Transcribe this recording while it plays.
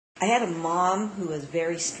I had a mom who was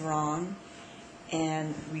very strong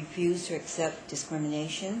and refused to accept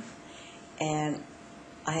discrimination, and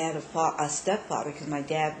I had a stepfather because my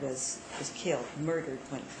dad was killed, murdered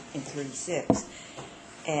in '36,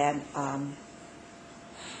 and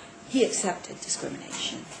he accepted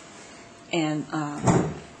discrimination, and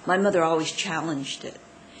my mother always challenged it,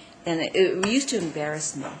 and it used to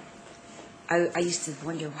embarrass me. I used to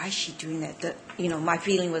wonder, why is she doing that? You know, my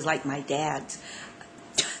feeling was like my dad's.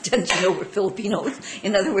 Doesn't you know we're Filipinos?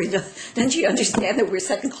 In other words, doesn't you understand that we're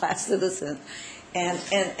second-class citizens?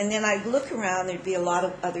 And then I'd look around, there'd be a lot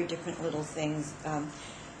of other different little things.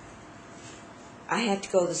 I had to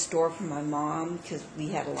go to the store for my mom because we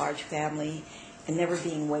had a large family and never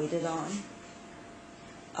being waited on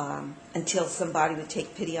until somebody would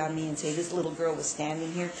take pity on me and say, this little girl was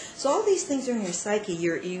standing here. So all these things are in your psyche.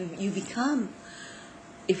 You become,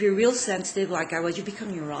 if you're real sensitive like I was, you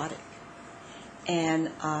become neurotic. And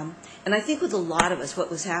I think with a lot of us, what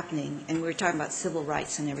was happening, and we were talking about civil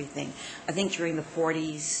rights and everything, I think during the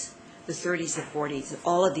 40s, the 30s and 40s,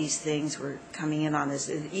 all of these things were coming in on us.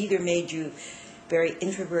 It either made you very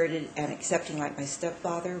introverted and accepting like my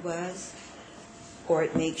stepfather was, or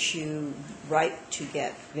it makes you ripe to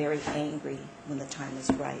get very angry when the time is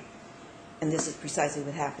right. And this is precisely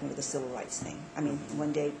what happened with the civil rights thing. I mean,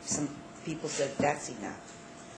 one day some people said, that's enough.